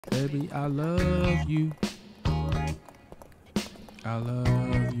Baby, I love you. I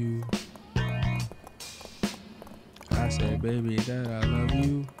love you. I said, baby, that I love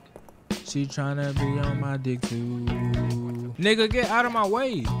you. She tryna be on my dick too. Nigga, get out of my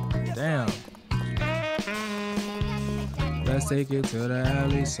way. Damn. Let's take it to the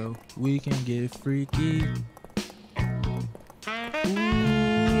alley so we can get freaky. Ooh,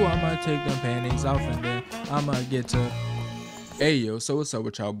 I'ma take them panties off and then I'ma get to. Hey yo, so what's up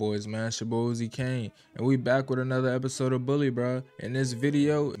with y'all boys, man? It's your boy Uzi Kane, and we back with another episode of Bully, bro. In this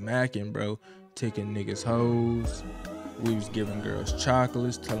video, macking, bro, taking niggas hoes. We was giving girls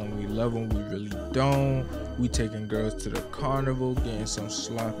chocolates, telling we love them, we really don't. We taking girls to the carnival, getting some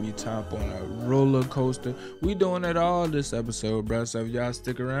sloppy top on a roller coaster. We doing it all this episode, bro. So if y'all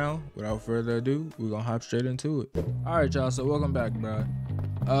stick around, without further ado, we gonna hop straight into it. All right, y'all. So welcome back, bro.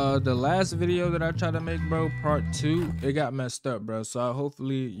 The last video that I tried to make, bro, part 2, it got messed up, bro. So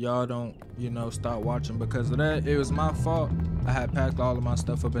hopefully y'all don't, start watching because of that. It was my fault. I had packed all of my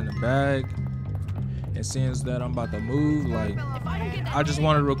stuff up in the bag. And since that I'm about to move, like, I just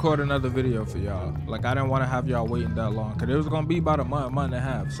wanted to record another video for y'all. Like, I didn't want to have y'all waiting that long because it was going to be about a month and a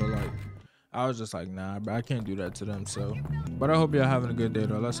half. So, like, I was just like, nah, bro, I can't do that to them. So, but I hope y'all having a good day,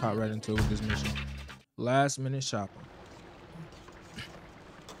 though. Let's hop right into it with this mission. Last minute shopping.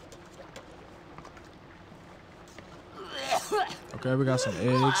 Okay, we got some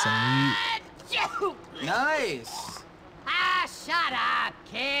eggs, some meat. Nice. Ah, shut up,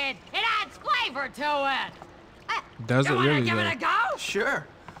 kid. It adds flavor to it. Does it really, give it a go? Sure.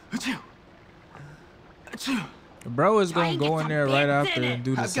 Bro is gonna go in there right after and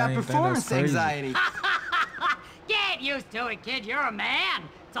do the I've got same thing. That's performance crazy. anxiety. Get used to it, kid. You're a man.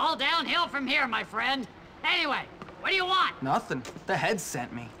 It's all downhill from here, my friend. Anyway, what do you want? Nothing. The head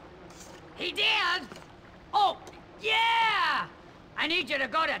sent me. He did? Oh, yeah! I need you to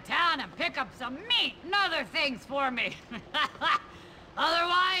go to town and pick up some meat and other things for me.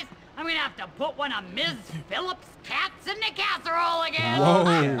 Otherwise, I'm gonna have to put one of Ms. Phillips' cats in the casserole again. Whoa.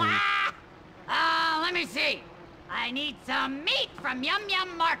 Let me see. I need some meat from Yum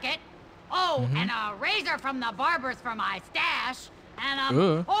Yum Market. Oh, and a razor from the barbers for my stash. And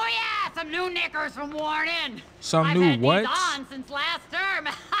oh yeah, some new knickers from Worn In. Some new what? I've had these on since last term.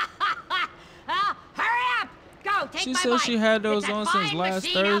 Hurry up! Go, take She my said bike. she had those It's on that since fine last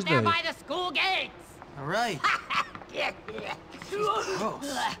machine out there Thursday. by the school gates. All right.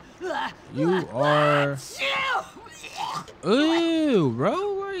 You are. Ooh, bro,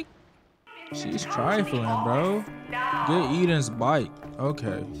 like, she's trifling, bro. Good Eden's bike.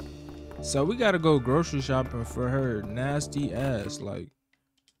 Okay. So we gotta go grocery shopping for her nasty ass. Like,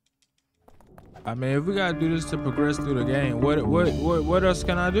 I mean, if we gotta do this to progress through the game, what else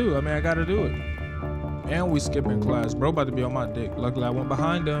can I do? I mean, I gotta do it. And we skipping class. Bro about to be on my dick. Luckily I went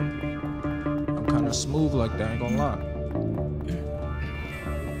behind him. I'm kind of smooth like that, ain't gonna lie.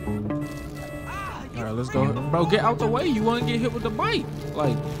 All right, let's go. Bro, get out the way. You want to get hit with the bike.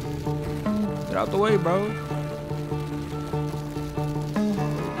 Like, get out the way, bro.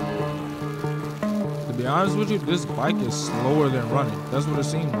 To be honest with you, this bike is slower than running. That's what it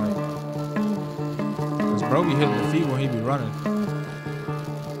seems like. Cause bro be hitting the feet when he be running.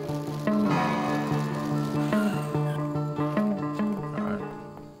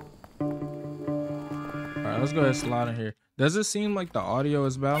 Alright, let's go ahead and slide in here. Does it seem like the audio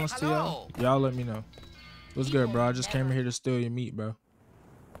is balanced to y'all? Y'all let me know. What's good, bro? I just came in here to steal your meat, bro.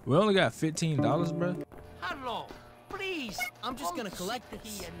 We only got $15, bro. Hello, please. I'm just gonna collect the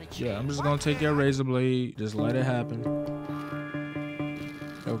key and the chain. Yeah, I'm just gonna take your razor blade. Just let it happen.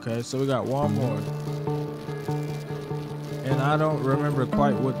 Okay, so we got one more. And I don't remember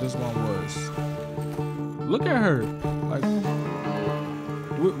quite what this one was. Look at her. Like,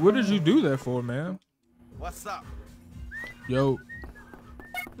 what did you do that for, man? What's up? Yo.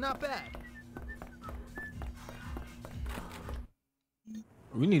 Not bad.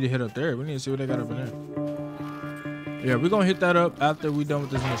 We need to hit up there. We need to see what they got up in there. Yeah, we're gonna hit that up after we done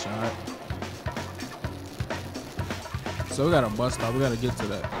with this mission, alright? So we got a bus stop. We gotta get to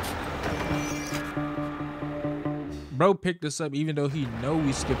that. Bro picked us up even though he know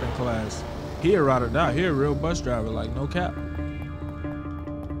we skipping class. He a ride or die. He a real bus driver, like no cap.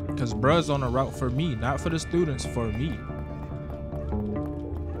 Cause bruh's on a route for me, not for the students, for me.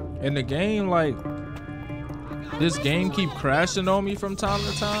 In the game, like, this game keep crashing on me from time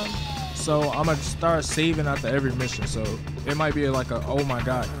to time. So I'm gonna start saving after every mission. So it might be like a, oh my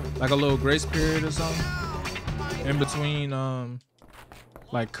God, like a little grace period or something. In between,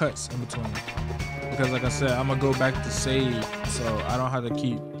 like cuts in between. Because like I said, I'm gonna go back to save. So I don't have to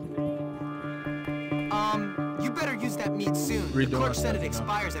keep. You You better use that meat soon. The Redoing clerk said stuff, it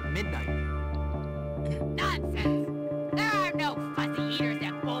expires at midnight. Nonsense! There are no fussy eaters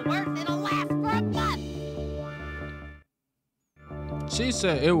at Woolworth. It'll last for a month. She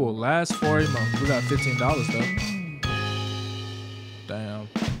said it will last for a month. We got $15 though. Damn.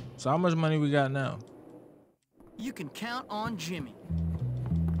 So how much money we got now? You can count on Jimmy.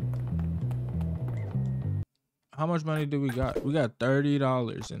 How much money do we got? We got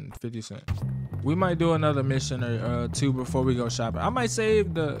 $30.50. We might do another mission or two before we go shopping. I might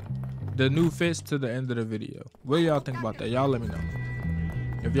save the new fits to the end of the video. What do y'all think about that? Y'all let me know.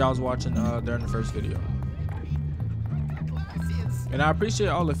 If y'all was watching during the first video. And I appreciate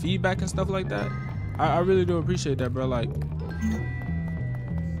all the feedback and stuff like that. I really do appreciate that, bro. Like,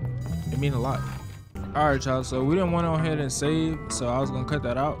 it means a lot. All right, y'all. So we didn't want to go ahead and save, so I was gonna cut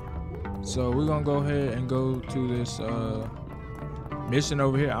that out. So we're gonna go ahead and go to this mission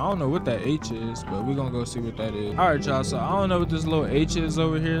over here. I don't know what that H is, but we're gonna go see what that is. All right, y'all. So I don't know what this little H is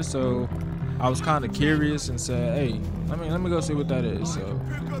over here. So I was kind of curious and said, hey, let me go see what that is. So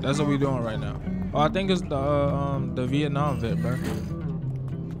that's what we're doing right now. Oh, I think it's the Vietnam vet, bro.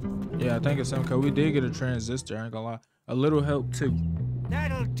 Yeah, I think it's him, cause we did get a transistor. I ain't gonna lie. A little help too.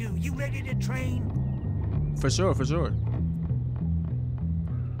 That'll do. You ready to train? For sure, for sure.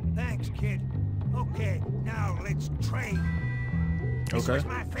 Thanks, kid. Okay, now let's train. This Okay. was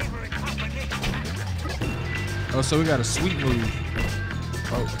my favorite combination. Oh, so we got a sweep move.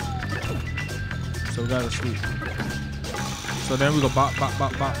 Oh. So we got a sweep. So then we go bop, bop,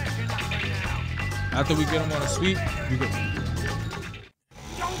 bop, bop. After we get him on a sweep, we go.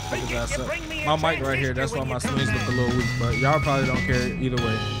 Don't forget to bring me a My mic right here, that's transistor why when my you come swings look a back. little weak, but y'all probably don't care either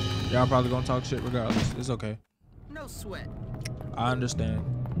way. Y'all probably gonna talk shit regardless. It's okay. No sweat. I understand.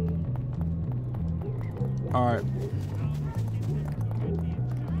 All right.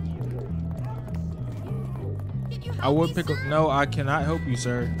 I would pick up. No, I cannot help you,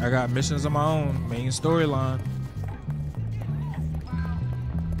 sir. I got missions of my own. Main storyline.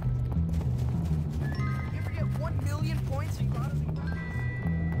 You ever get 1 million points?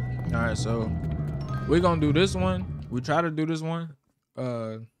 All right, so we're gonna do this one. We try to do this one.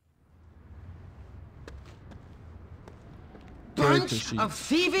 Character Bunch sheet. of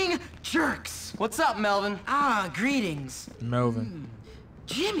thieving jerks. What's up, Melvin? Ah, greetings. Melvin.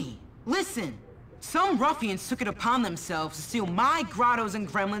 Jimmy, listen. Some ruffians took it upon themselves to steal my Grottos and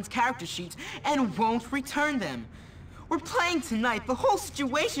Gremlins character sheets and won't return them. We're playing tonight. The whole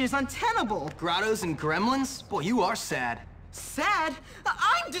situation is untenable. Grottos and Gremlins? Boy, you are sad. Sad?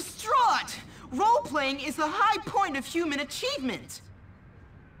 I'm distraught! Role-playing is the high point of human achievement.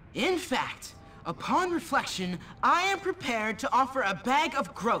 In fact, upon reflection, I am prepared to offer a bag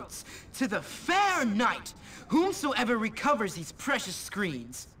of groats to the fair knight, whomsoever recovers these precious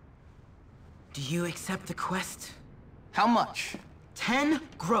screens. Do you accept the quest? How much? 10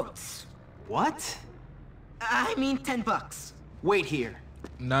 groats. What? I mean 10 bucks. Wait here.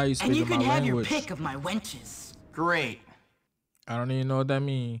 Now you And speaking you can my have your language. pick of my wenches. Great. I don't even know what that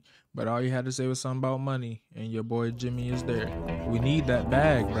means, but all you had to say was something about money, and your boy Jimmy is there. We need that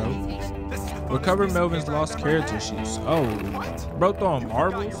bag, bro. Recover Melvin's lost character sheets. Oh, bro, throwing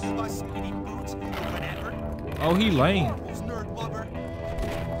marbles. Oh, he lame.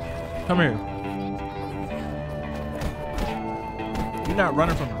 Come here. You're not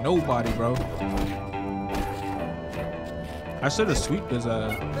running from nobody, bro. I should have sweeped his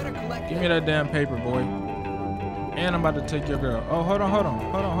ass. Give me that damn paper, boy. And I'm about to take your girl. Oh, hold on.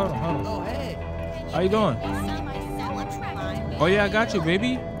 Oh, hey. How you doing? Oh yeah, I got you,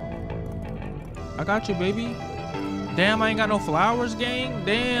 baby. Damn, I ain't got no flowers, gang.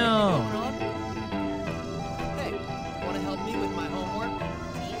 Damn. Hey, wanna help me with my homework?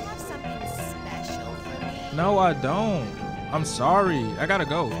 Do you have something special for me? No, I don't. I'm sorry. I gotta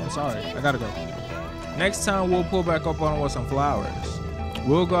go. Next time we'll pull back up on her with some flowers.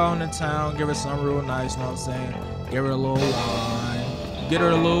 We'll go out into town, give her something real nice, you know what I'm saying? Give her a little wine, get her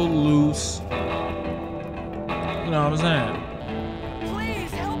a little loose. You know what I'm saying?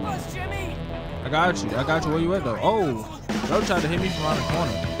 Please help us, Jimmy. I got you. Where you at though? Oh, bro tried to hit me from around the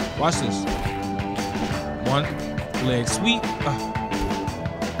corner. Watch this. One leg sweep.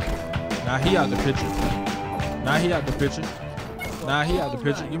 Now he out the picture.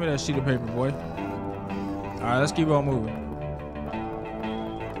 Give me that sheet of paper, boy. All right, let's keep on moving.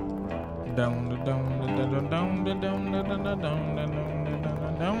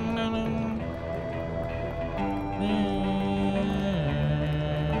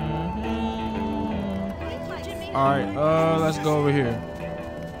 All right, let's go over here.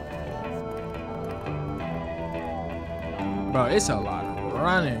 Bro, it's a lot of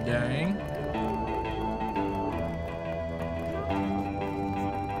running, gang.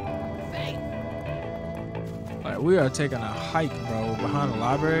 we are taking a hike, bro, behind the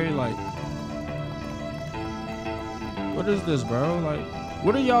library. Like, what is this, bro? Like,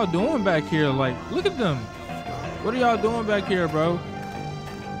 what are y'all doing back here? Like, look at them. What are y'all doing back here, bro?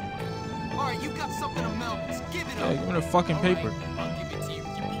 Alright, you got something to melt. Give it Yeah, give me the fucking paper. I'll give it to you if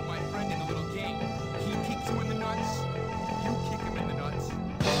you beat my friend in a little game. He kicks you in the nuts. You kick him in the nuts.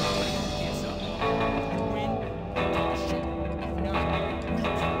 Hands up. Win. Shit. If not, weak.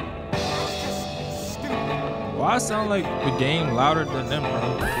 It's just stupid. Why I sound like the game louder than them, bro?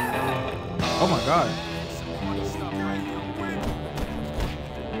 Oh my god. Stop right here.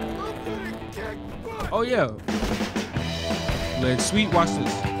 Oh yeah. Leg sweet, watch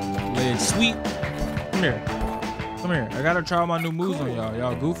this. Leg sweet. Come here. Come here. I gotta try my new moves on y'all.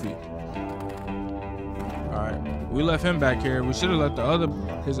 Y'all goofy. Alright. We left him back here. We should have left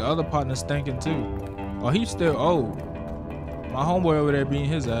his other partner stinking too. Oh, he's still my homeboy over there beating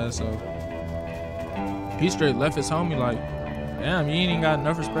his ass, so he straight left his homie like, damn, you ain't even got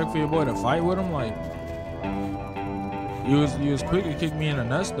enough respect for your boy to fight with him. Like, you was quick to kick me in the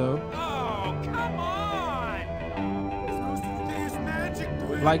nuts though.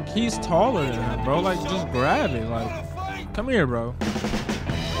 Like, he's taller than him, bro. Like, just grab it. Like, come here, bro.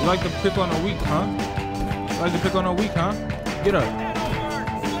 You like to pick on a weak, huh? You like to pick on a weak, huh? Get up.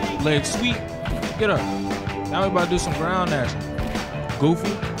 Leg sweet. Get up. Now we about to do some ground action. Goofy.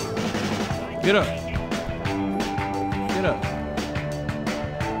 Get up. Get up.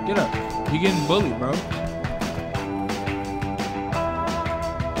 Get up. You getting bullied, bro.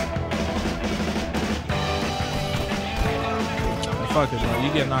 Fuck it, bro.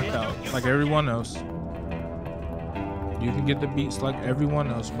 You get knocked out like everyone else. You can get the beats like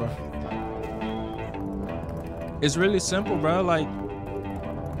everyone else, bro. It's really simple, bro. Like,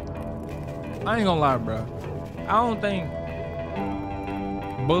 I ain't gonna lie, bro. I don't think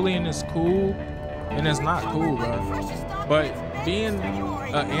bullying is cool, and it's not cool, bro. But being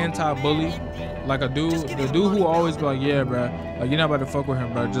an anti-bully, like the dude who always be like, yeah, bro, like, you're not about to fuck with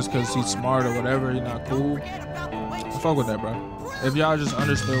him, bro, just because he's smart or whatever, he's not cool. I fuck with that, bro. If y'all just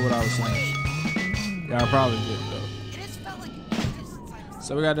understood what I was saying, y'all probably did though.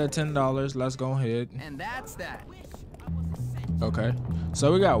 So we got that $10. Let's go ahead. And that's that. Okay.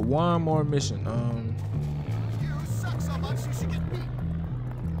 So we got one more mission.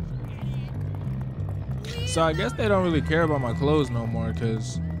 So I guess they don't really care about my clothes no more,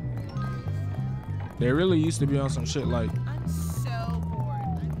 cause they really used to be on some shit like, I'm so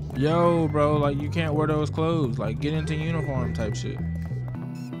bored. yo, bro, like, you can't wear those clothes. Like, get into uniform type shit.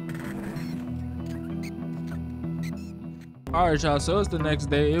 Alright, y'all, so it's the next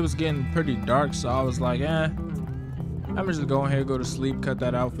day. It was getting pretty dark, so I was like, I'm just going ahead and go to sleep, cut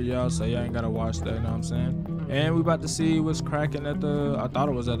that out for y'all, so y'all ain't gotta watch that, you know what I'm saying? And we about to see what's cracking at I thought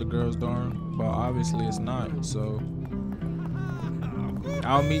it was at the girls' dorm, but obviously it's not, so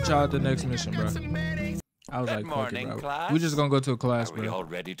I'll meet y'all at the next mission, bro. I was like, fuck it, bro. Class. We just gonna go to a class, Are we bro. all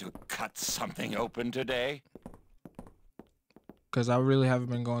ready to cut something open today? Cause I really haven't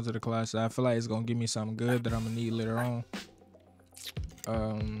been going to the class. I feel like it's gonna give me something good that I'm gonna need later on.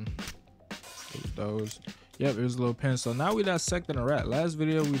 Those. Yep, it was a little pen. So now we dissected a rat. Last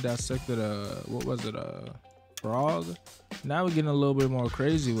video we dissected what was it, frog. Now we're getting a little bit more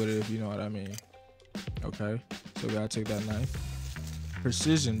crazy with it, if you know what I mean. Okay, so we gotta take that knife.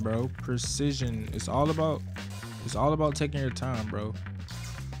 Precision, bro. Precision. It's all about taking your time, bro.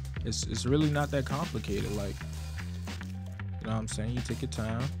 It's really not that complicated. Like, you know what I'm saying? You take your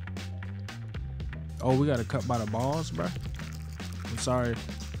time. Oh, we gotta cut by the balls, bro. I'm sorry,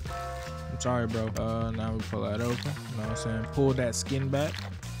 bro. Now we pull that open. You know what I'm saying? Pull that skin back,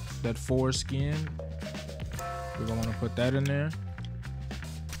 that foreskin. We're gonna wanna put that in there.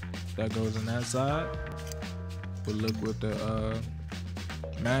 That goes in that side. We'll look with the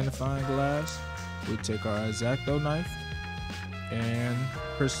magnifying glass. We take our X-Acto knife and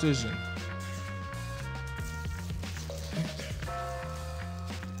precision.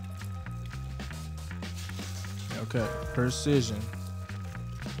 Okay, precision.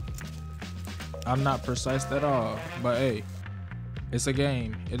 I'm not precise at all, but hey, it's a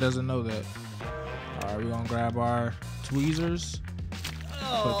game. It doesn't know that. All right, we're gonna grab our tweezers.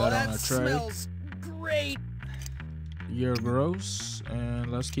 Put that on a tray. Smells great. You're gross,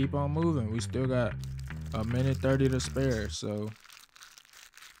 and let's keep on moving. We still got a minute 30 to spare, so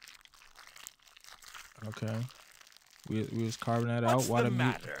okay. We was carving that out. What's the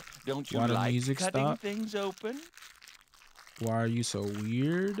matter? Don't you why the like music cutting stop? things open? Why are you so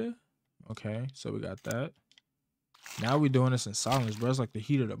weird? Okay, so we got that. Now we're doing this in silence, bro. It's like the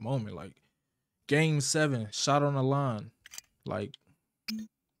heat of the moment. Like, game 7, shot on the line. Like,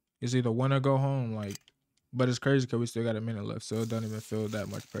 it's either win or go home. Like, But it's crazy because we still got a minute left, so it doesn't even feel that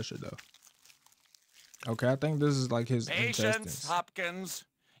much pressure though. Okay, I think this is like his Patience, intestines. Hopkins.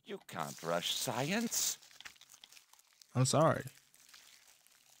 You can't rush science. I'm sorry.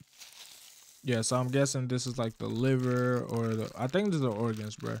 Yeah, so I'm guessing this is like the liver or the. I think these are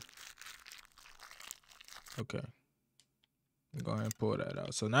organs, bro. Okay. Go ahead and pull that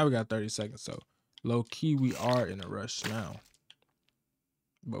out. So now we got 30 seconds. So low key, we are in a rush now.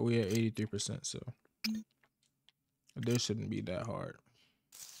 But we at 83%, so this shouldn't be that hard.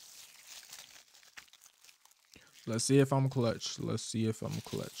 Let's see if I'm clutch. Let's see if I'm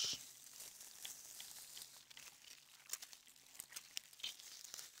clutch.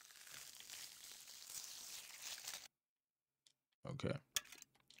 Okay.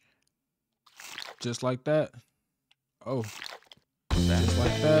 Just like that. Oh. Just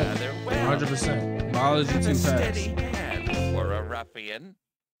like that. 100%. Biology too fast. Steady hand for a ruffian.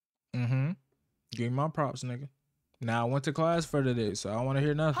 Mm-hmm. Give me my props, nigga. Now I went to class for today, so I don't want to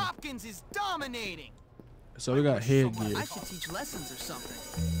hear nothing. Hopkins is dominating. So we got headgear. I should teach lessons or something.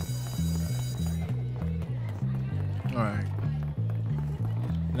 All right.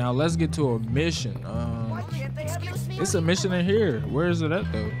 Now let's get to a mission. It's a mission in here. Where is it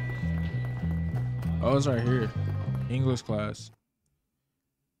at though? Oh, it's right here. English class.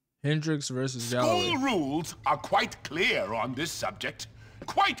 Hendricks versus Galloway. School rules are quite clear on this subject.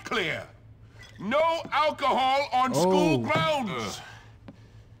 Quite clear. No alcohol on school grounds.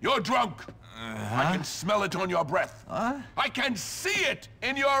 You're drunk. I can smell it on your breath. I can see it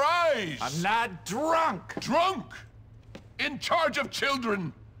in your eyes. I'm not drunk. Drunk? In charge of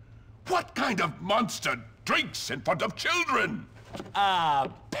children? What kind of monster drinks in front of children?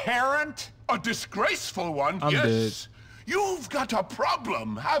 Parent? A disgraceful one, I'm yes. dead. You've got a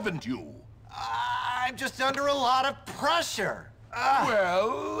problem, haven't you? I'm just under a lot of pressure.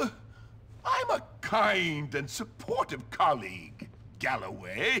 Well, I'm a kind and supportive colleague,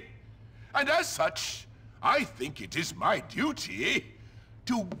 Galloway. And as such, I think it is my duty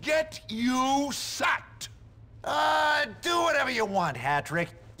to get you sacked. Do whatever you want, Hattrick.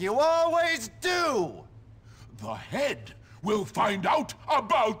 You always do. The head will find out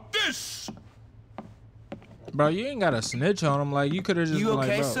about this. Bro, you ain't got to snitch on him. Like, you could have just You been okay,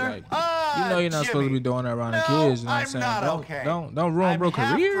 like, bro, sir? like, you know you're not supposed to be doing that around the kids. You know what I'm saying? not Don't, okay. don't ruin bro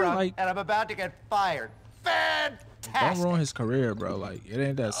career. Drunk Like, and I'm about to get fired. Fantastic. don't ruin his career, bro. Like, it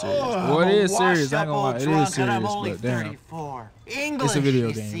ain't that serious. Well, it is serious. I ain't gonna lie. It is serious, but damn. 34. English, video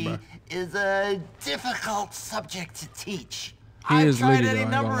you game, see, bro. is a difficult subject to teach. He I've is tried litty, though, I any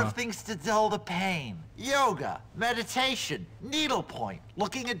ain't number gonna lie. of things to dull the pain. Yoga, meditation, needlepoint,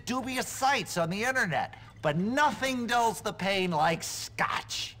 looking at dubious sites on the internet. But nothing dulls the pain like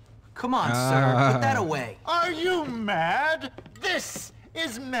scotch. Come on, sir. Put that Ah. away. Are you mad? This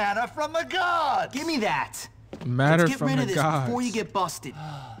is manna from the gods. Give me that. Matter Let's get from rid the of this gods. before you get busted.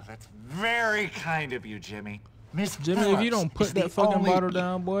 That's very kind of you, Jimmy. Miss Jimmy, if you Phillips don't put is that the fucking only bottle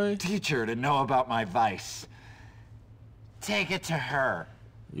down, boy, teacher to know about my vice. Take it to her.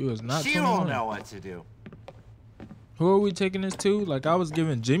 you was not She 21. will know what to do. Who are we taking this to? Like, I was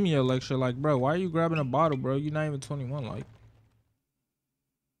giving Jimmy a lecture. Like, bro, why are you grabbing a bottle, bro? You're not even 21. Like,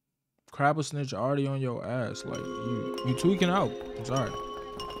 crab a snitch already on your ass. Like, you tweaking out. I'm sorry.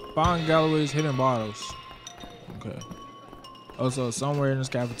 Find Galloway's hidden bottles. Okay. Also, somewhere in this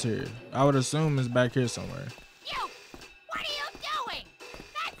cafeteria. I would assume it's back here somewhere. You! What are you doing?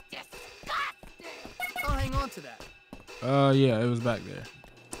 That's disgusting! I'll hang on to that. Yeah, it was back there.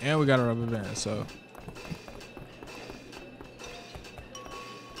 And we got a rubber band, so.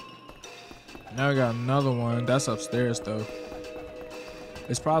 Now we got another one. That's upstairs, though.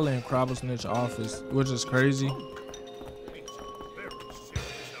 It's probably in Crabblesnitch's office, which is crazy.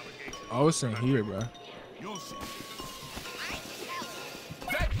 Oh, it's in here, bro. You'll see.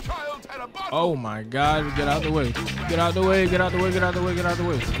 That child had a bottle. Oh my God! Get out the way! Get out the way! Get out the way! Get out the way! Get out the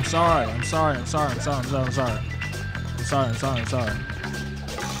way! I'm sorry! I'm sorry! I'm sorry! I'm sorry! I'm sorry! I'm sorry! I'm sorry! I'm sorry! I'm sorry!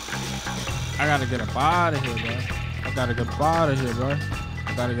 I gotta get up out of here, bro. I gotta get up out of here, bro.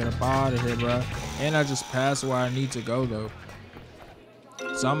 I gotta get up out of here, bro. And I just passed where I need to go, though.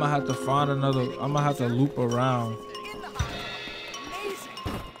 So I'm gonna have to find another. I'm gonna have to loop around.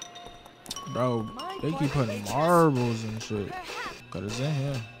 Bro, they keep putting marbles and shit. Cause it's in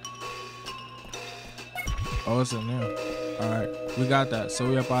here. Oh, it's in there. Alright, we got that. So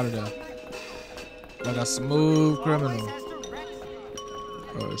we up out of there. Like a smooth criminal.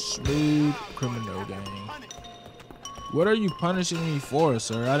 A smooth criminal, gang. What are you punishing me for,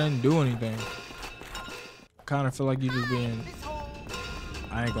 sir? I didn't do anything. Kind of feel like you just being...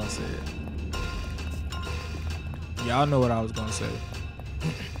 I ain't gonna say it. Y'all know what I was gonna say.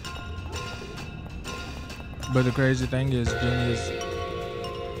 But the crazy thing is, Jimmy is.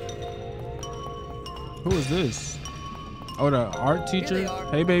 Who is this? Oh, the art teacher?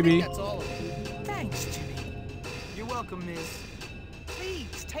 Hey, baby. Thanks, Jimmy. You're welcome, miss.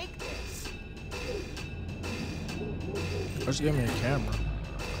 Please, take this. Oh, she gave me a camera.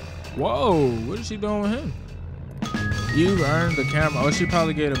 Whoa, what is she doing with him? You've earned the camera. Oh, she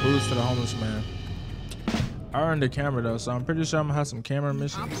probably gave a boost to the homeless man. I earned the camera though, so I'm pretty sure I'm gonna have some camera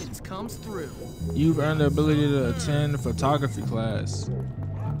missions. Comes through. You've earned the ability to attend photography class.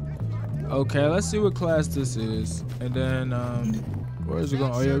 Okay, let's see what class this is. And then, where is it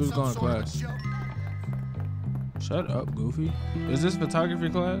going? Oh yeah, we're going to class. Shut up, Goofy. Is this photography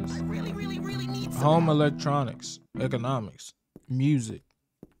class? Home electronics, economics, music.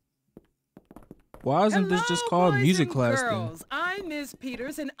 Why isn't this just called music class then? I'm Miss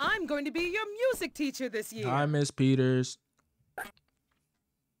Peters, and I'm going to be your music teacher this year. Hi, Miss Peters.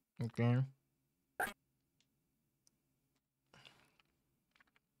 Okay.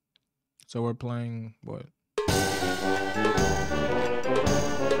 So we're playing what?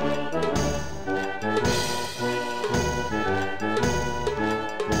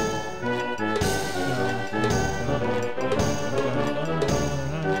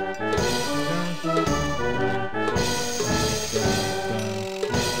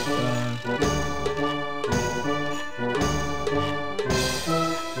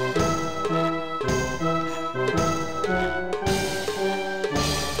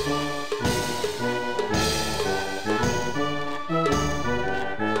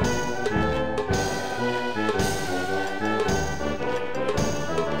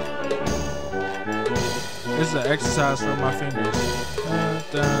 This is an exercise for my fingers.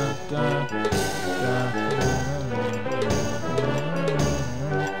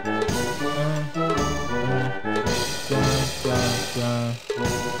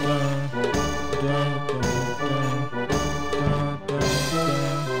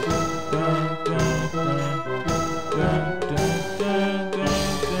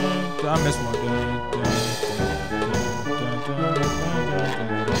 I miss my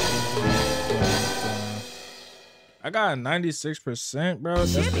I got 96%, bro.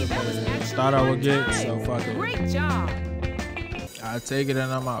 That's what I thought I would get, so fuck it. Great job. I take it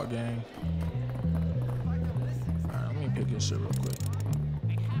and I'm out, gang. Alright, let me pick this shit real quick.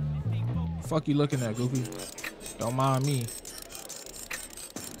 Fuck you looking at, Goofy? Don't mind me.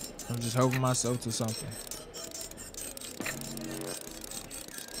 I'm just helping myself to something.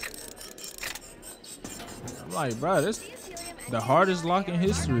 I'm like, bro, this the hardest lock in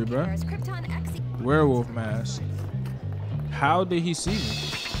history, bro. Werewolf mask. How did he see me?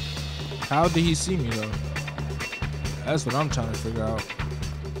 How did he see me though? That's what I'm trying to figure out.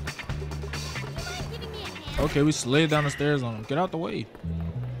 Okay, we slid down the stairs on him. Get out the way.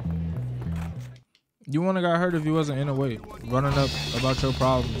 You wouldn't have got hurt if you wasn't in the way, running up about your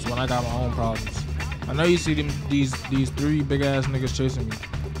problems when I got my own problems. I know you see them these three big ass niggas chasing me.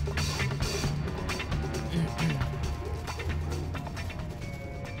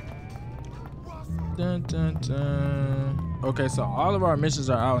 Dun, dun, dun. Okay, so all of our missions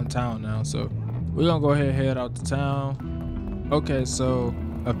are out in town now, so we're gonna go ahead and head out to town. Okay, so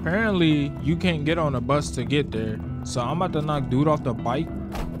apparently you can't get on a bus to get there, so I'm about to knock dude off the bike.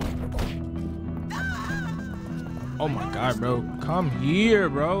 Oh my god, bro, come here,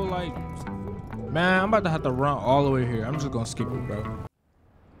 bro. Like, man, I'm about to have to run all the way here. I'm just gonna skip it, bro.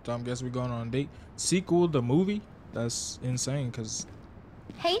 So I'm guessing we're going on a date. Sequel, the movie? That's insane, because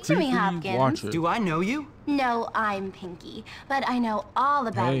hey, Jimmy Hopkins. Do I know you? No, I'm Pinky, but I know all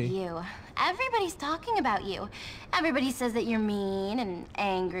about Hey. you. Everybody's talking about you. Everybody says that you're mean and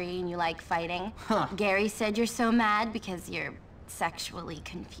angry and you like fighting. Huh. Gary said you're so mad because you're sexually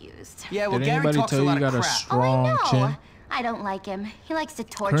confused. Yeah, well, did Gary anybody talks tell a you lot you of got a crap. strong Oh, I know. chin? I don't like him. He likes to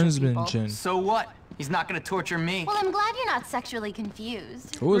torture Crimson people. chin. So what? He's not gonna torture me. Well, I'm glad you're not sexually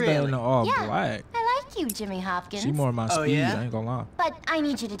confused. Who is that in Really? the all Yeah, black? I like you, Jimmy Hopkins. She more my Oh, speed, yeah? I ain't gonna lie. But I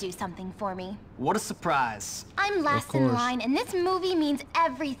need you to do something for me. What a surprise. I'm last in course. line, and this movie means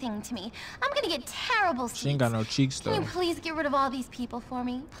everything to me. I'm gonna get terrible seats. She ain't got no cheeks Can though. you please get rid of all these people for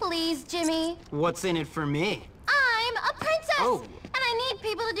me? Please, Jimmy? What's in it for me? I'm a princess! Oh. And I need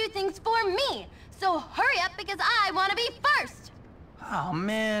people to do things for me. So hurry up because I want to be first. Oh,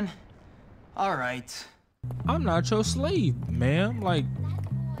 man. All right. I'm not your slave, ma'am. Like,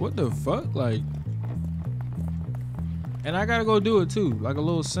 what the fuck? Like, and I gotta go do it too, like a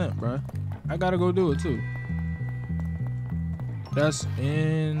little simp, bruh. I gotta go do it too. That's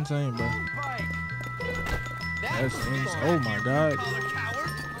insane, bro. That's insane. Oh my god.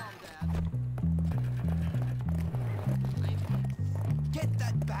 Get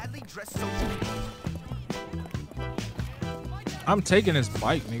that badly dressed social. I'm taking this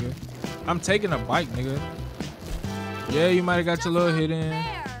bike, nigga. I'm taking a bike, nigga. Yeah, you might have got your little hit in.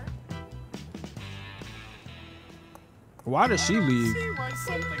 Why did she leave? See why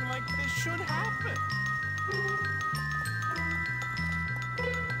something like this should happen.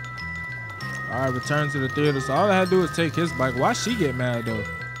 All right, return to the theater. So all I had to do was take his bike. Why she get mad though?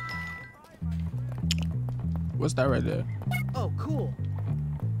 What's that right there? Oh, cool.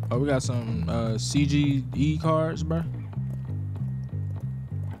 Oh, we got some CGE cards, bro.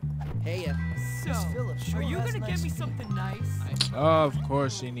 Hey, So, are you gonna get me something nice? Oh, of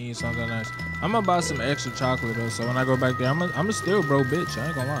course she needs something nice. I'm gonna buy some extra chocolate though, so when I go back there, I'm still bro bitch. I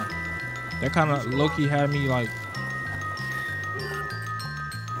ain't gonna lie. That kind of low-key had me like,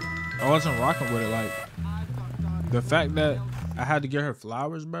 I wasn't rocking with it. Like the fact that I had to get her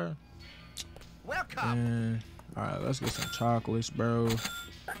flowers, bro. welcome. All right, let's get some chocolates, bro.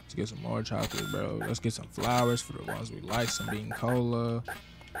 Let's get some more chocolate, bro. Let's get some flowers for the ones we like. Some bean cola.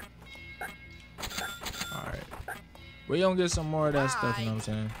 All right, we gonna get some more of that stuff. You know what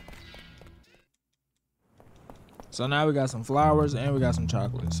I'm saying? So now we got some flowers and we got some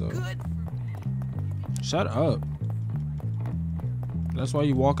chocolate. So shut up. That's why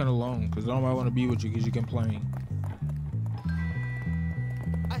you walking alone, because nobody want to be with you because you complain.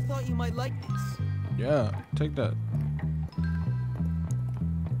 I thought you might like this. Yeah, take that.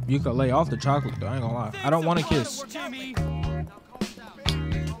 You could lay off the chocolate though, I ain't gonna lie. I don't want to kiss. Jimmy.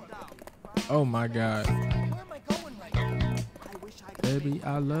 Oh my God. Baby,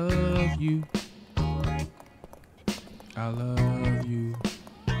 I love you. I love you.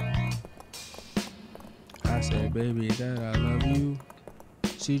 I said, baby, that I love you.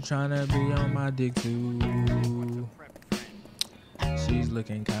 She tryna be on my dick too. She's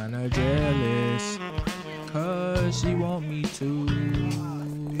looking kinda jealous, cause she want me to.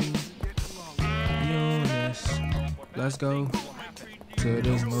 Eunice, let's go to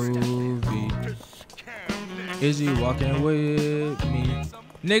this movie. Is you walking with me?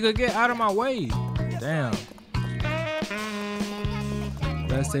 Nigga, get out of my way. Damn.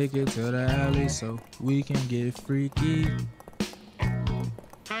 Let's take it to the alley so we can get freaky.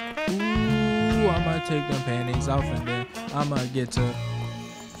 Ooh, I'ma take them panties off and then I'ma get to.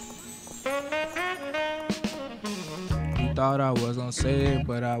 You thought I was gonna say it,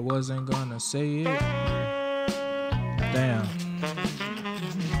 but I wasn't gonna say it. Damn.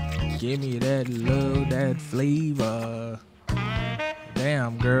 Give me that love, that flavor.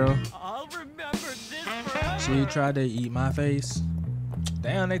 Damn, girl. I'll remember this forever. She tried to eat my face.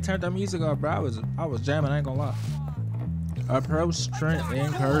 Damn, they turned that music off, bro. I was jamming, I ain't gonna lie. Approach Trent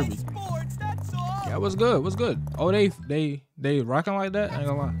and Kirby. Sports, that's all. Yeah, what's good? What's good? Oh, they rocking like that? I ain't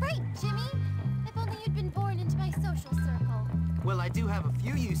gonna lie. Right, Jimmy. If only you'd been born into my social circle. Well, I do have a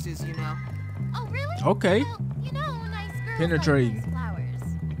few uses, you know. Oh, really? Okay. Well, you know, nice girls Penetrating. like nice flowers.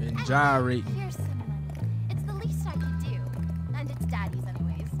 And And gyrating. here's some money. It's the least I could do. And it's Daddy's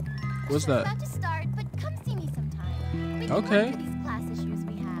anyways. What's Show's that? about to start, but come see me sometime. We can Okay. work through these class issues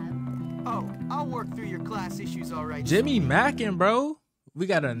we have. Oh, I'll work through your class issues, all right. Jimmy Mackin, bro. We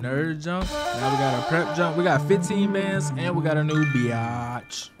got a nerd jump. Now we got a prep jump. We got 15 bands and we got a new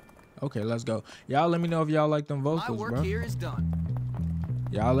biatch. Okay, let's go. Y'all let me know if y'all like them My vocals, work bro. here is done.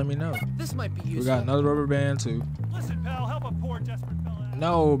 Y'all let me know. This might be We useful. got another rubber band too. Listen, pal, help a poor, desperate fella out.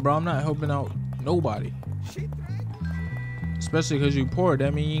 No, bro, I'm not helping out nobody. Especially because you poor.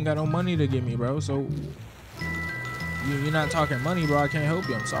 That means you ain't got no money to give me, bro. So you're not talking money, bro. I can't help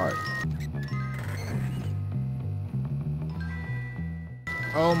you. I'm sorry.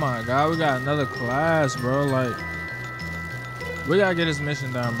 Oh my God, we got another class, bro. Like, we gotta get this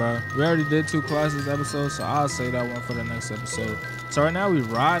mission done, bro. We already did 2 classes episode, so I'll say that one for the next episode. So right now we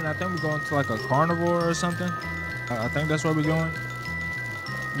riding. I think we're going to like a carnivore or something. I think that's where we're going.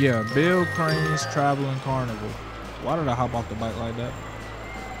 Yeah, Bill Crane's Traveling Carnival. Why did I hop off the bike like that?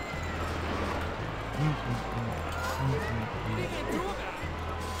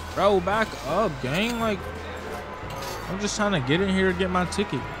 Bro, back up, gang. Like, I'm just trying to get in here, get my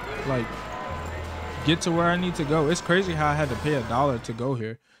ticket. Like, get to where I need to go. It's crazy how I had to pay $1 to go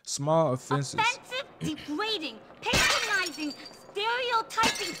here. Small offenses. Offensive, degrading, patronizing,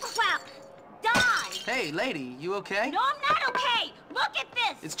 stereotyping crap. Die! Hey, lady, you okay? No, I'm not okay. Look at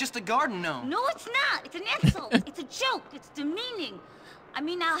this. It's just a garden gnome. No, it's not. It's an insult. It's a joke. It's demeaning. I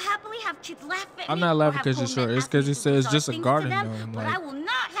mean, I'll happily have kids laugh at me. I'm not or laughing have 'cause you're grown short. men It's ask 'cause me he to says do just a things to garden them, gnome, But like- I will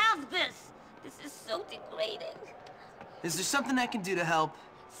not have this. This is so degrading. Is there something I can do to help?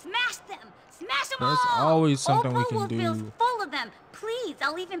 Smash them. Smash them There's all. always something we Oprah can Woodville's do. full of them. Please,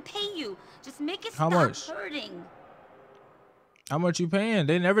 I'll even pay you. Just make it How stop much? hurting. How much you paying?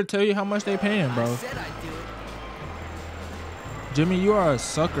 They never tell you how much they paying, I bro. said I'd do it. Jimmy, you are a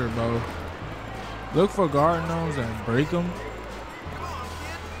sucker, bro. Look for garden gnomes and break them.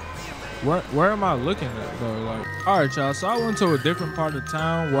 Where am I looking at though? Like, all right, y'all. So I went to a different part of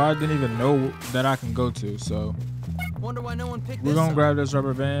town where I didn't even know that I can go to. So Wonder why no one picked we're gonna grab this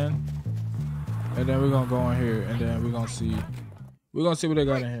rubber band, and then we're gonna go in here, and then we're gonna see what they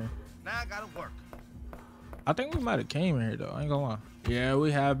got in here. Now I gotta work. I think we might have came in here though. I ain't gonna lie. Yeah,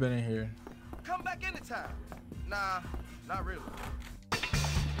 we have been in here. Come back anytime. Nah, not really.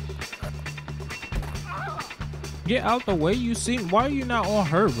 Get out the way, you see. Why are you not on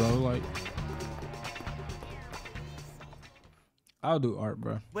her, bro? Like, I'll do art,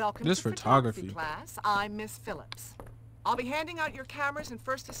 bro. Welcome This to photography. class. I'm Miss Phillips. I'll be handing out your cameras and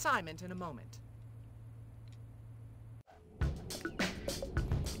first assignment in a moment.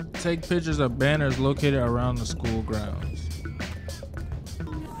 Take pictures of banners located around the school grounds.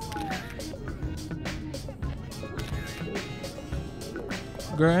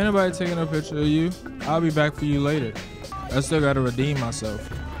 Girl, anybody taking a picture of you? I'll be back for you later. I still gotta redeem myself.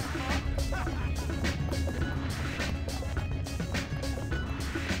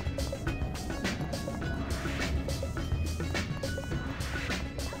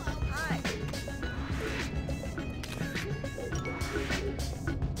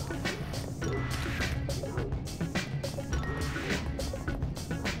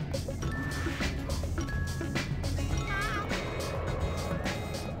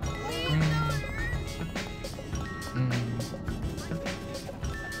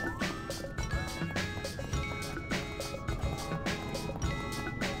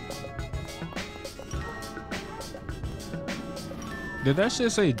 Did that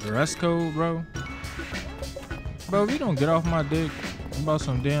shit say dress code, bro? Bro, if you don't get off my dick about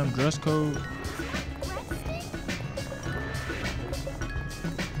some damn dress code.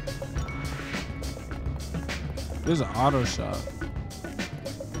 There's an auto shop.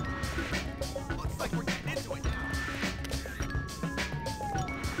 Looks like we're getting into it now.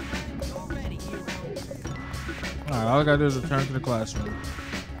 Already, hero. Alright, all I gotta do is return to the classroom.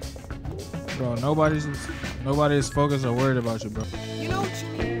 Bro, nobody is focused or worried about you, bro. You know,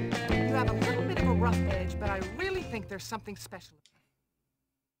 Jimmy, you have a little bit of a rough edge, but I really think there's something special.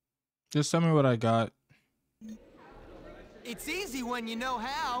 Just tell me what I got. It's easy when you know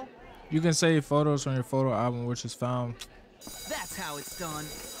how. You can save photos from your photo album, which is found. That's how it's done.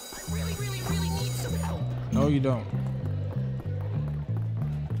 I really, really, really need some help. No, you don't.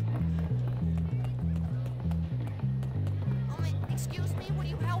 Excuse me, will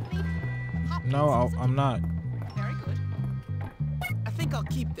you help me? No, I'm not. Very good. I think I'll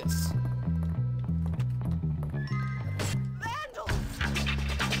keep this.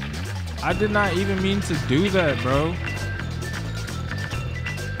 I did not even mean to do that, bro.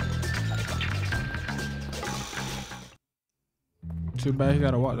 Too bad he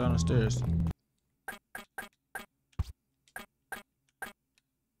gotta walk down the stairs.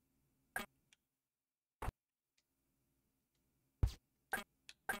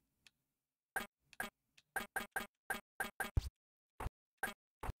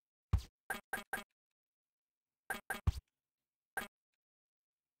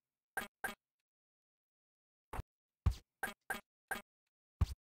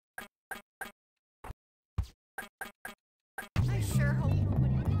 I sure hope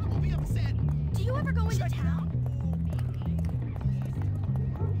nobody will be upset. Do you ever go into town?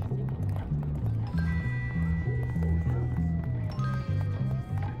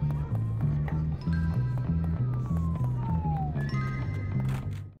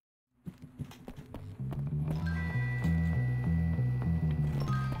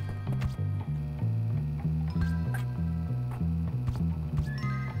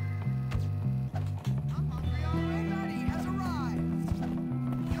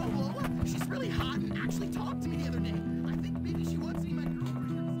 She's really hot and actually talked to me the other day. I think maybe she wants to be my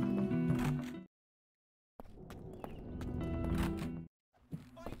girlfriend.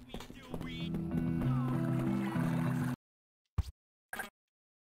 Fight me, Dewey.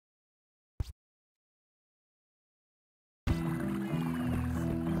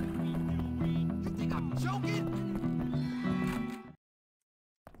 You think I'm joking?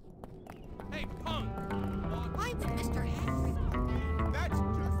 Hey, punk. I'm Mr. Henry. That's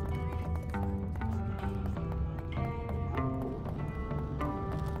just...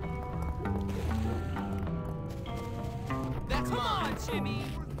 That's mine. Jimmy.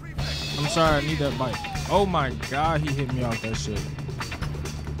 I'm sorry, I need that mic. Oh my god, he hit me off that shit.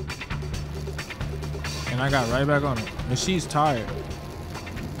 And I got right back on it. And she's tired.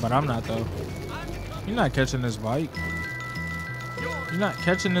 But I'm not though. You're not catching this bike. You're not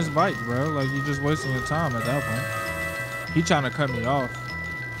catching this bike, bro. Like, you're just wasting your time at that point. He trying to cut me off.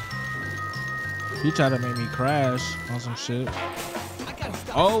 He tried to make me crash on some shit.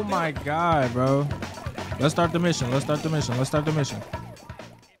 Oh my god, bro. Let's start the mission. Let's start the mission. Let's start the mission.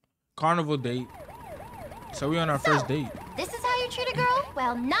 Carnival date. So we on our first date. This is how you treat a girl?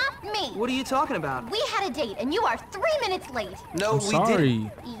 Well, not me. What are you talking about? We had a date and you are 3 minutes late. No, I'm we sorry.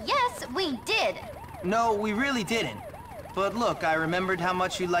 didn't. Yes, we did. No, we really didn't. But look, I remembered how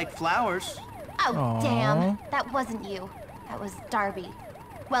much you like flowers. Oh, Aww. damn. That wasn't you. That was Darby.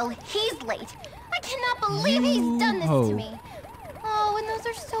 Well, he's late. I cannot believe he's done this to me. Oh, and those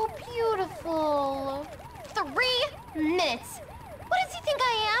are so beautiful. 3 minutes. What does he think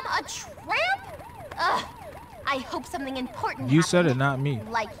I am? A tramp? Ugh. I hope something important You said happened, it, not me.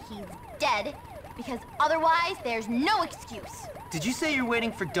 like he's dead, because otherwise there's no excuse. Did you say you're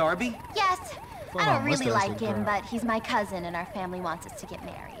waiting for Darby? Yes, Hold I don't on, really mustache like look him, dry. but he's my cousin and our family wants us to get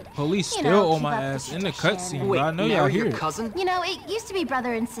married. Police You still know, on keep my up the ass in the tradition. cutscene, bro. I know y'all marry here. your cousin? You know, it used to be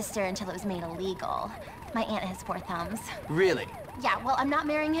brother and sister until it was made illegal. My aunt has 4 thumbs. Really? Yeah, well, I'm not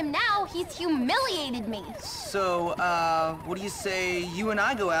marrying him now. He's humiliated me. So, what do you say you and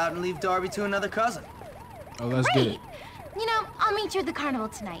I go out and leave Darby to another cousin? Oh, let's get Great. it. You know, I'll meet you at the carnival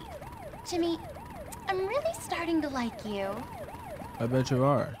tonight. Jimmy, I'm really starting to like you. I bet you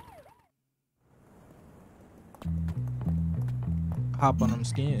are. Hop on them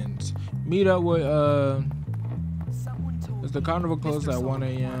skins. Meet up with is the carnival closed at 1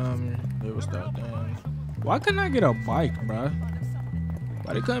 a.m. It will start then. Why couldn't I get a bike, bruh?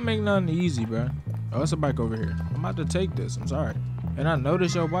 Why they couldn't make nothing easy, bruh? Oh, it's a bike over here. I'm about to take this. I'm sorry. And I know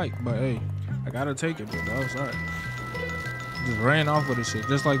this your bike, but hey, I gotta take it, bro. I'm sorry. Just ran off with the shit,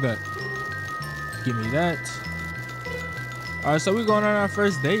 just like that. Give me that. All right, so we going on our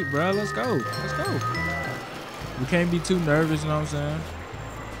first date, bro. Let's go. Let's go. We can't be too nervous, you know what I'm saying?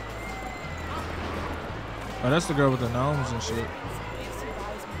 Oh, that's the girl with the gnomes and shit.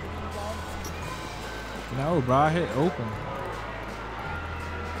 No, bro, I hit open.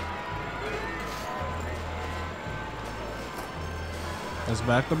 Let's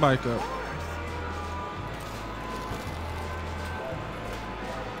back the bike up.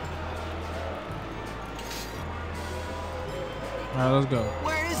 All right, let's go.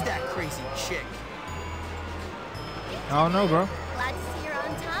 Where is that crazy chick? I don't know, bro. Glad to see you're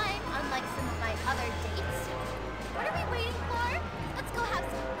on time, unlike some of my other dates. What are we waiting for? Let's go have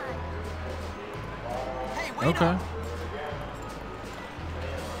some fun. Hey, wait Okay. up!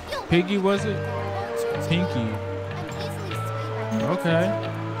 You'll Piggy, was it? won't you, Jimmy? Pinky. I'm easily swayed by Okay.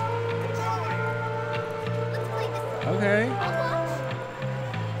 Let's play this. Okay. I'll watch.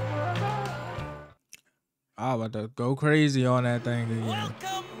 I'm about to go crazy on that thing again.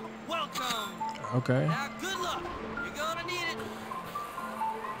 Welcome, welcome. Okay. Now, good luck. You're gonna need it.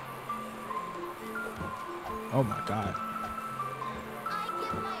 Oh my god. I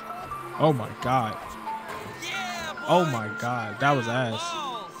give my old Oh my god. Yeah, boy. Oh my god. That was ass.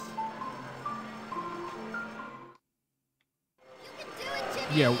 Balls. You can do it,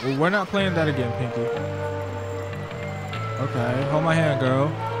 Jimmy. Yeah, we're not playing that again, Pinky. Okay, hold my hand, girl.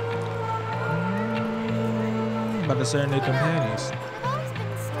 About to serenade them panties. I've always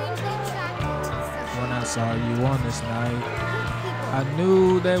been strangely attracted to the social When I saw you on this night, people. I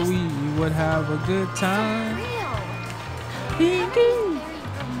knew that we would have a good time. Real. Pinky. Very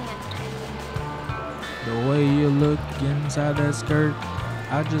romantic. The way you look inside that skirt,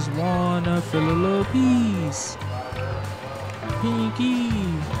 I just wanna feel a little peace. Pinky,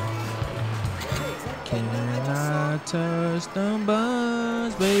 can I touch them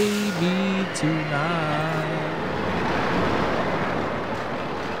buns, baby, tonight?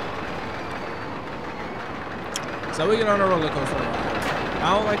 So we get on a roller coaster ride.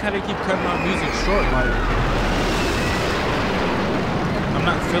 I don't like how they keep cutting our music short, like I'm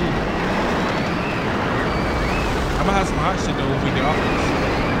not feeling it. I'm gonna have some hot shit though when we get off this.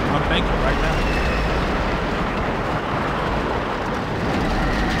 I'm thinking right now.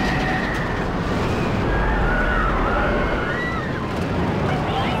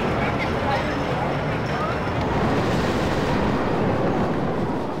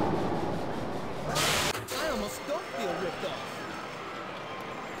 I almost don't feel ripped off.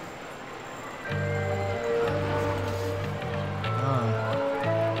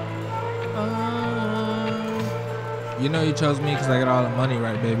 You know you chose me because I got all the money,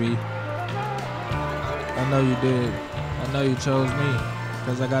 right, baby? I know you did. I know you chose me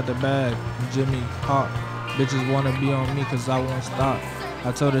because I got the bag. Jimmy Hawk. Bitches want to be on me because I won't stop.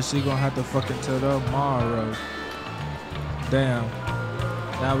 I told her she gonna have to fuck it till tomorrow. Damn.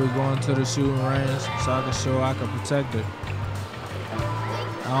 Now we going to the shooting range so I can show I can protect her.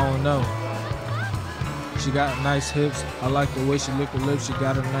 I don't know. She got nice hips. I like the way she licked her lips. She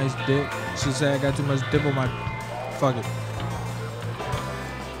got a nice dip. She said I got too much dip on my... Fuck it.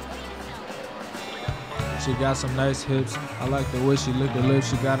 She got some nice hips. I like the way she licked her lips.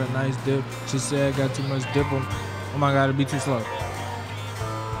 She got a nice dip. She said I got too much dip on... Oh my God, it'd be too slow.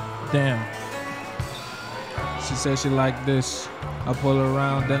 Damn. She said she liked this. I pull her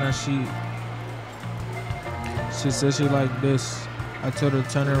around, then she said she liked this. I told her to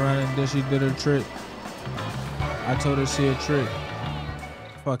turn around and then she did her trick. I told her she a trick.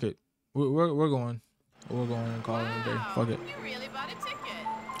 Fuck it. We're going. We're going and calling it a day. Fuck it. You really bought a ticket.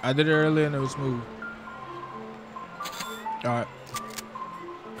 I did it earlier and it was smooth. Alright.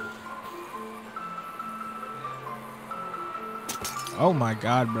 Oh my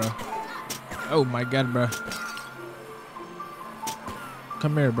God, bro. Oh my God, bro.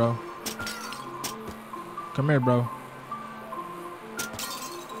 Come here, bro. Come here, bro.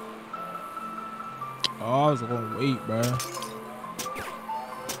 Oh, I was gonna wait, bro.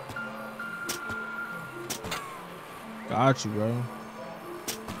 Got you, bro.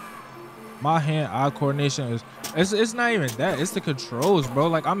 My hand-eye coordination is... It's not even that. It's the controls, bro.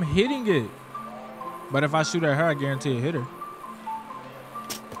 Like, I'm hitting it. But if I shoot at her, I guarantee a hit her.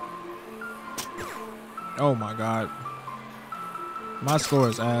 Oh, my God. My score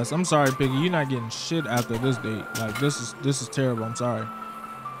is ass. I'm sorry, Piggy. You're not getting shit after this date. Like, this is terrible. I'm sorry.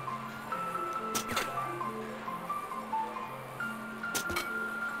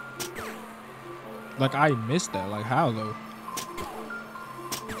 Like, I missed that. Like, how, though?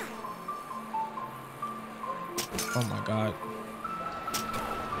 Oh, my God.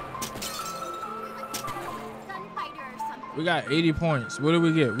 We got 80 points. What did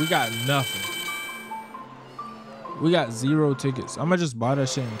we get? We got nothing. We got 0 tickets. I'm gonna just buy that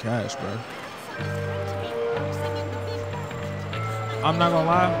shit in cash, bro. I'm not gonna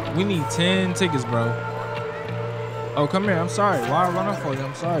lie. We need 10 tickets, bro. Oh, come here. I'm sorry. Why I run up for you?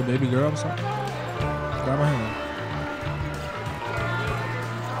 I'm sorry, baby girl. I'm sorry. Grab my hand.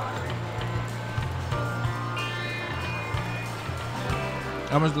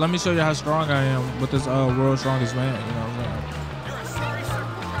 Let me show you how strong I am with this world's strongest man. You know what I'm saying?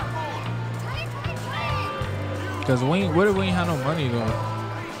 Because what if we ain't had no money though?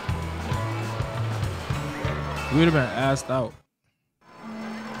 We'd have been assed out.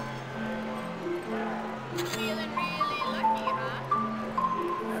 Feeling really lucky, huh?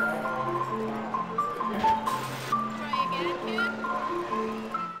 Try again, kid.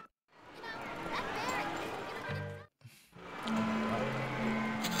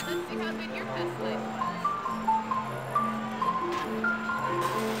 Let's see how good your past life was.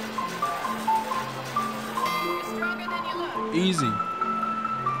 You're stronger than you look. Easy.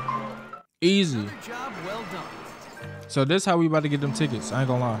 Easy. Job well done. So this how we about to get them tickets. I ain't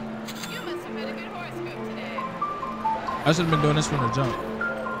gonna lie. You must have been a good horoscope today. I should have been doing this from the jump.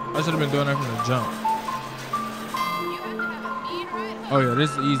 I should have been doing that from the jump. You have to have a mean right hook. Oh yeah,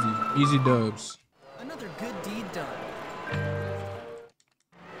 this is easy. Easy dubs. Another good deed done.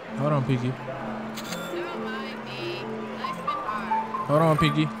 Hold on, Pinky. Don't mind me. Life's been hard. Hold on,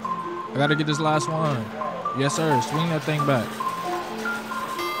 Pinky. I gotta get this last one. Yes, sir. Swing that thing back.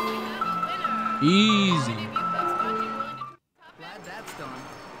 Easy. Glad that's done.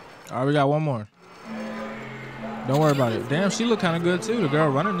 All right, we got one more. Don't worry about it. Damn, she look kind of good too. The girl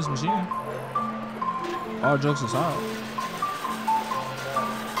running this machine. All jokes aside.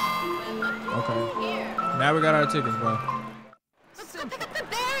 Okay. Now we got our tickets, bro. Let's go pick up the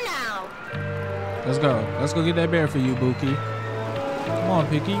bear now. Let's go. Let's go get that bear for you, Bookie. Come on,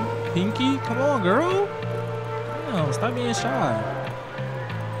 Pinky. Pinky, come on, girl. Damn, stop being shy.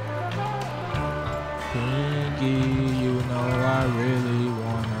 Pinky, you know I really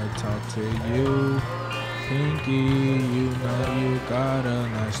wanna talk to you. Pinky, you know you got a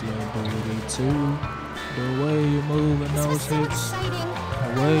nice little booty too. The way you moving those hips,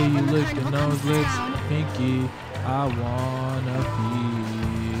 the way you licking those lips. Pinky, I want a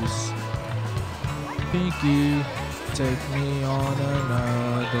piece. Pinky, take me on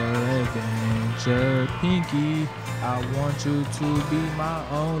another adventure. Pinky, I want you to be my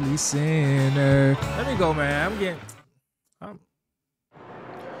only sinner. Let me go, man.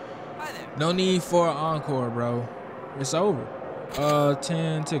 No need for an encore, bro. It's over.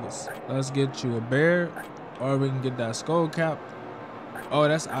 10 tickets. Let's get you a bear, or we can get that skull cap. Oh,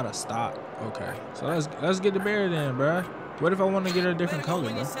 that's out of stock. Okay, so let's get the bear then, bro. What if I want to get a different color,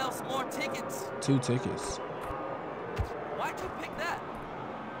 bro? Sell some more tickets. 2 tickets. Why'd you pick that?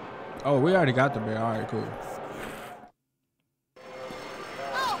 Oh, we already got the bear. All right, cool.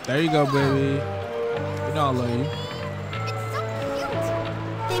 There you go, baby. You know I love you. It's so cute.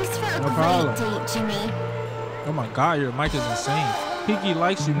 Thanks for a No problem. great date, Jimmy. Oh my God, your mic is insane. Pinky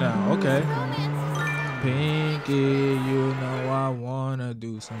likes you now. Okay. Pinky, you know I wanna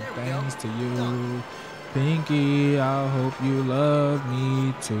do some things to you. Pinky, I hope you love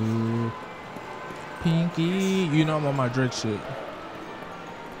me too. Pinky, you know I'm on my Drake shit.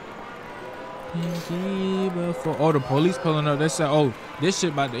 Pinky, before. Oh, the police pulling up. They said, oh, this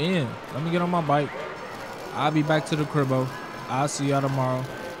shit about to end. Let me get on my bike. I'll be back to the cribbo. I'll see y'all tomorrow.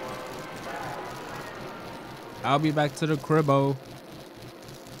 I'll be back to the cribbo.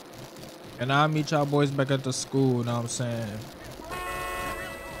 And I'll meet y'all boys back at the school, you know what I'm saying?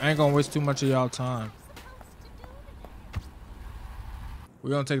 I ain't gonna waste too much of y'all time. We're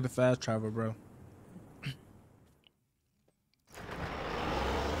gonna take the fast travel, bro.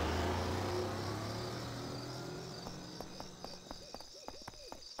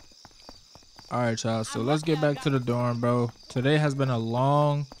 Alright, y'all, so let's get back to the dorm, bro. Today has been a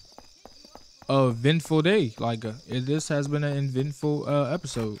long, eventful day. Like, this has been an eventful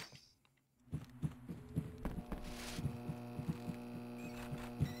episode.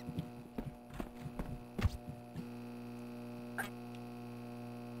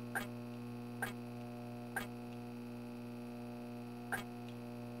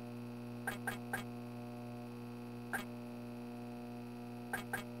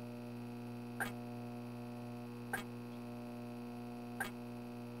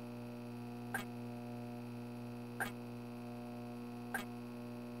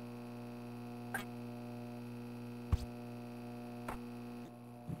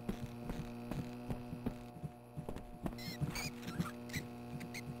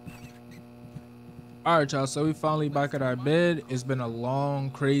 Alright, y'all, so we finally back at our bed. It's been a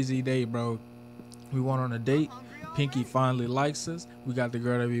long, crazy day, bro. We went on a date. Pinky finally likes us. We got the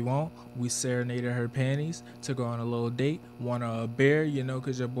girl that we want. We serenaded her panties. Took her on a little date. Won a bear, you know,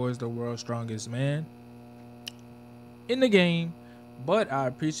 because your boy's the world's strongest man in the game. But I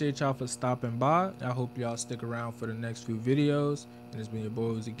appreciate y'all for stopping by. I hope y'all stick around for the next few videos. And it's been your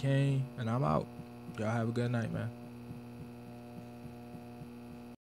boy Uzi Kane, and I'm out. Y'all have a good night, man.